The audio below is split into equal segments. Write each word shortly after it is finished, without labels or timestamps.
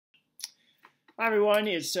Hi, everyone.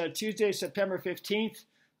 It's Tuesday, September 15th.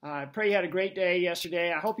 I pray you had a great day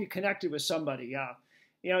yesterday. I hope you connected with somebody.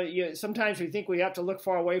 Sometimes we think we have to look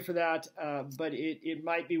far away for that, but it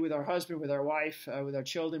might be with our husband, with our wife, with our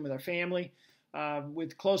children, with our family,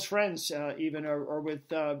 with close friends even, or with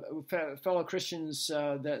fellow Christians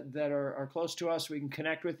that are close to us we can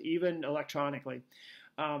connect with, even electronically.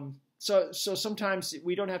 So sometimes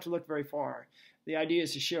we don't have to look very far. The idea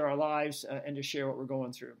is to share our lives and to share what we're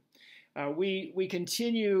going through. We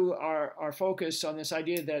continue our focus on this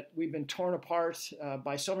idea that we've been torn apart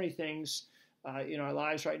by so many things in our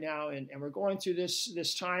lives right now, and we're going through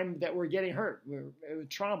this time that we're getting hurt. We're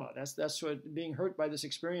trauma. That's what being hurt by this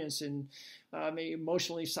experience, and maybe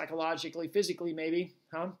emotionally, psychologically, physically, maybe,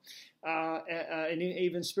 and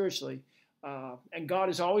even spiritually. And God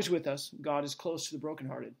is always with us. God is close to the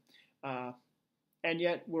brokenhearted, and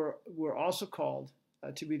yet we're also called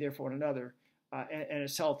to be there for one another. And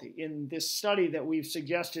it's healthy. In this study that we've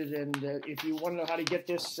suggested, and if you want to know how to get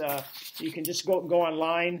this, you can just go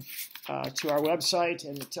online to our website,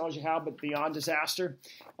 and it tells you how, but Beyond Disaster.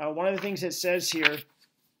 One of the things it says here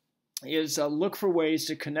is look for ways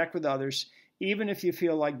to connect with others, even if you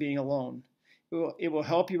feel like being alone. It will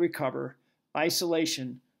help you recover.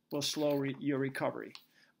 Isolation will slow your recovery.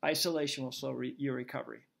 Isolation will slow your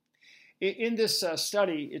recovery. In this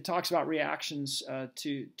study, it talks about reactions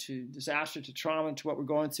to disaster, to trauma, to what we're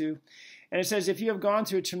going through. And it says, if you have gone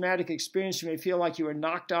through a traumatic experience, you may feel like you were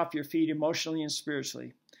knocked off your feet emotionally and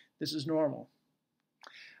spiritually. This is normal.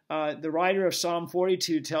 The writer of Psalm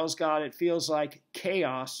 42 tells God it feels like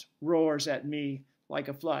chaos roars at me like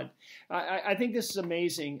a flood. I think this is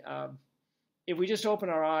amazing. If we just open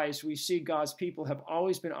our eyes, we see God's people have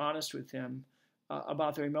always been honest with him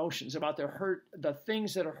about their emotions, about their hurt, the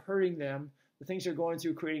things that are hurting them, the things they're going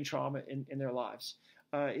through, creating trauma in their lives.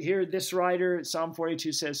 Here, this writer, Psalm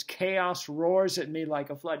 42 says, chaos roars at me like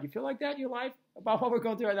a flood. You feel like that in your life about what we're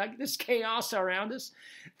going through? Like this chaos around us?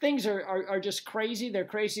 Things are just crazy. They're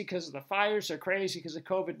crazy because of the fires. They're crazy because of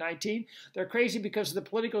COVID-19. They're crazy because of the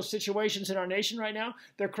political situations in our nation right now.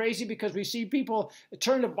 They're crazy because we see people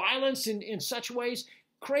turn to violence in such ways.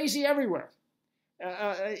 Crazy everywhere.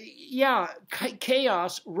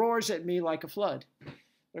 Chaos roars at me like a flood.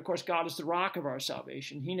 But of course, God is the rock of our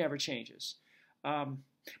salvation. He never changes.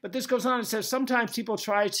 But this goes on and says, sometimes people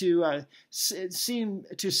try to seem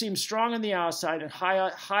strong on the outside and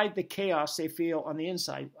hide the chaos they feel on the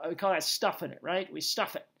inside. We call that stuffing it, right? We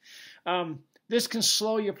stuff it. This can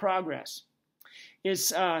slow your progress.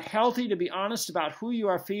 It's healthy to be honest about who you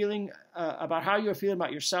are feeling, about how you are feeling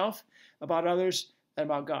about yourself, about others, and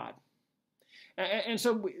about God. And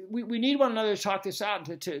so we need one another to talk this out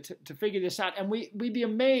and to figure this out. And we'd be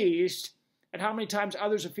amazed at how many times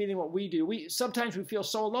others are feeling what we do. Sometimes we feel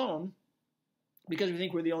so alone because we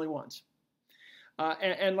think we're the only ones.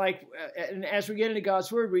 And as we get into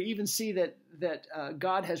God's Word, we even see that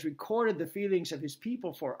God has recorded the feelings of His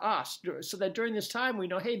people for us, so that during this time we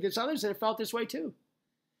know, hey, there's others that have felt this way too.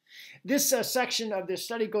 This section of this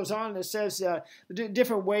study goes on and it says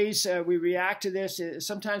different ways we react to this.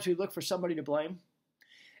 Sometimes we look for somebody to blame.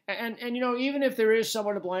 And even if there is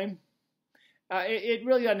someone to blame, it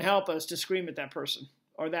really doesn't help us to scream at that person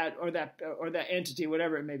or that entity,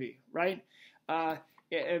 whatever it may be, right?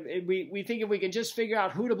 We think if we can just figure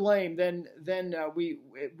out who to blame, then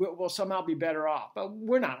we'll somehow be better off. But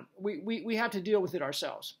we're not. We have to deal with it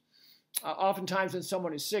ourselves. Oftentimes when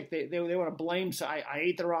someone is sick, they want to blame. So I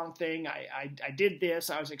ate the wrong thing. I did this.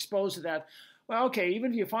 I was exposed to that. Well, okay,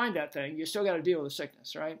 even if you find that thing, you still got to deal with the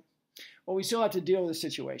sickness, right? Well, we still have to deal with the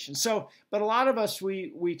situation. But a lot of us,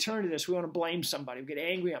 we turn to this. We want to blame somebody. We get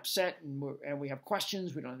angry, upset, and we have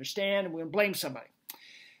questions. We don't understand, and we want to blame somebody.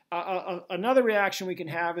 Another reaction we can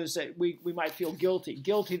have is that we might feel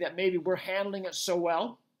guilty that maybe we're handling it so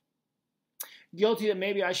well. Guilty that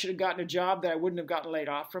maybe I should have gotten a job that I wouldn't have gotten laid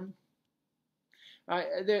off from.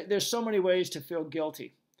 There's so many ways to feel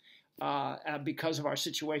guilty because of our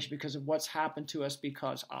situation, because of what's happened to us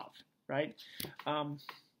because of, right?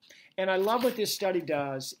 And I love what this study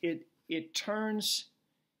does. It turns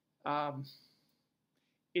to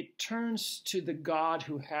the God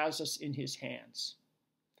who has us in His hands,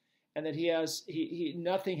 and that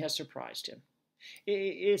nothing has surprised Him.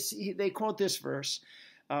 They quote this verse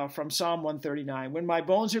from Psalm 139: "When my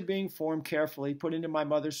bones are being formed carefully put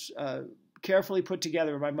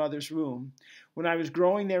together in my mother's womb. When I was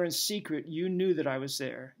growing there in secret, you knew that I was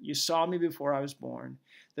there. You saw me before I was born.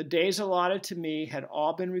 The days allotted to me had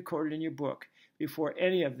all been recorded in your book before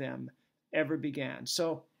any of them ever began."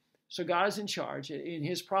 So God is in charge. In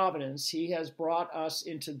His providence, He has brought us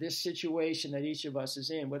into this situation that each of us is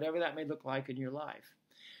in, whatever that may look like in your life.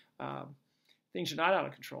 things are not out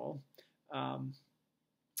of control,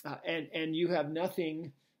 and you have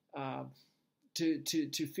nothing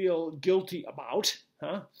to feel guilty about,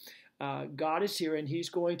 God is here, and He's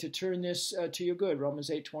going to turn this to your good. Romans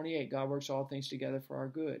 8:28. God works all things together for our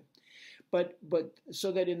good. But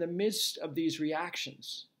so that in the midst of these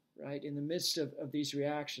reactions, right, in the midst of these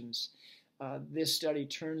reactions, this study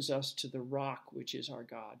turns us to the rock, which is our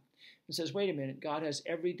God, and says, wait a minute, God has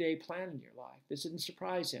every day plan in your life. This didn't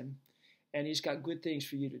surprise Him, and He's got good things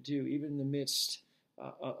for you to do, even in the midst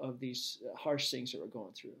of these harsh things that we're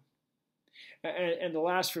going through. And the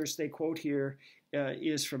last verse they quote here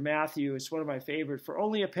is from Matthew. It's one of my favorite. For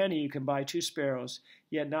only a penny you can buy 2 sparrows,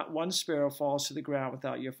 yet not one sparrow falls to the ground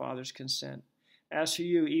without your Father's consent. As for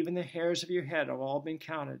you, even the hairs of your head have all been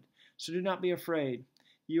counted. So do not be afraid.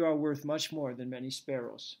 You are worth much more than many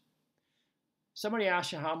sparrows. Somebody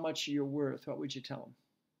asks you how much you're worth. What would you tell them?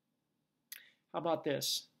 How about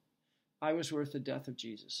this? I was worth the death of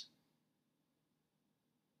Jesus.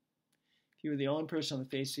 If you were the only person on the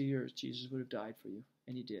face of the earth, Jesus would have died for you,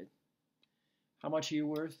 and He did. How much are you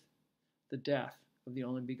worth? The death of the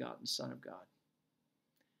only begotten Son of God.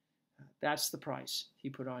 That's the price He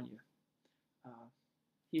put on you.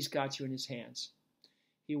 He's got you in His hands.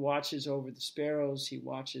 He watches over the sparrows. He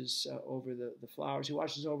watches over the flowers. He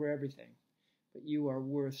watches over everything. But you are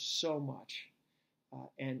worth so much.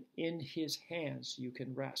 And in His hands you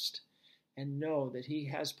can rest and know that He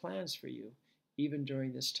has plans for you, even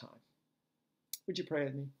during this time. Would you pray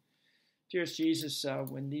with me? Dearest Jesus,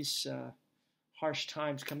 when these harsh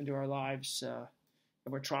times come into our lives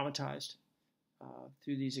and we're traumatized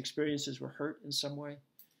through these experiences, we're hurt in some way.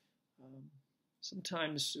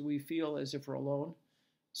 Sometimes we feel as if we're alone.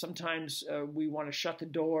 Sometimes we want to shut the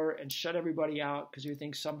door and shut everybody out because we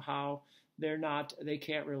think somehow they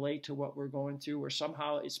can't relate to what we're going through, or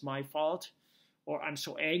somehow it's my fault, or I'm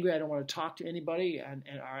so angry I don't want to talk to anybody, and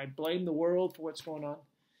or I blame the world for what's going on.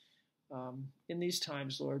 In these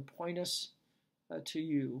times, Lord, point us to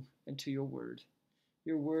You and to Your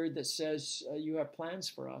word that says You have plans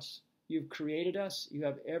for us. You've created us. You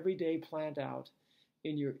have every day planned out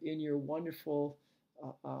in your wonderful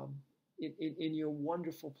in Your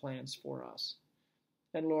wonderful plans for us.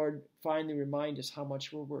 And Lord, finally remind us how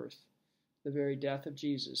much we're worth. The very death of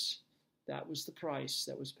Jesus, that was the price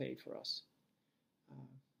that was paid for us.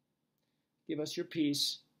 Give us Your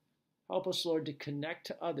peace. Help us, Lord, to connect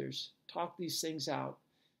to others, talk these things out,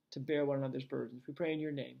 to bear one another's burdens. We pray in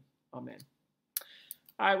Your name. Amen.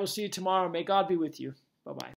 All right, we'll see you tomorrow. May God be with you. Bye-bye.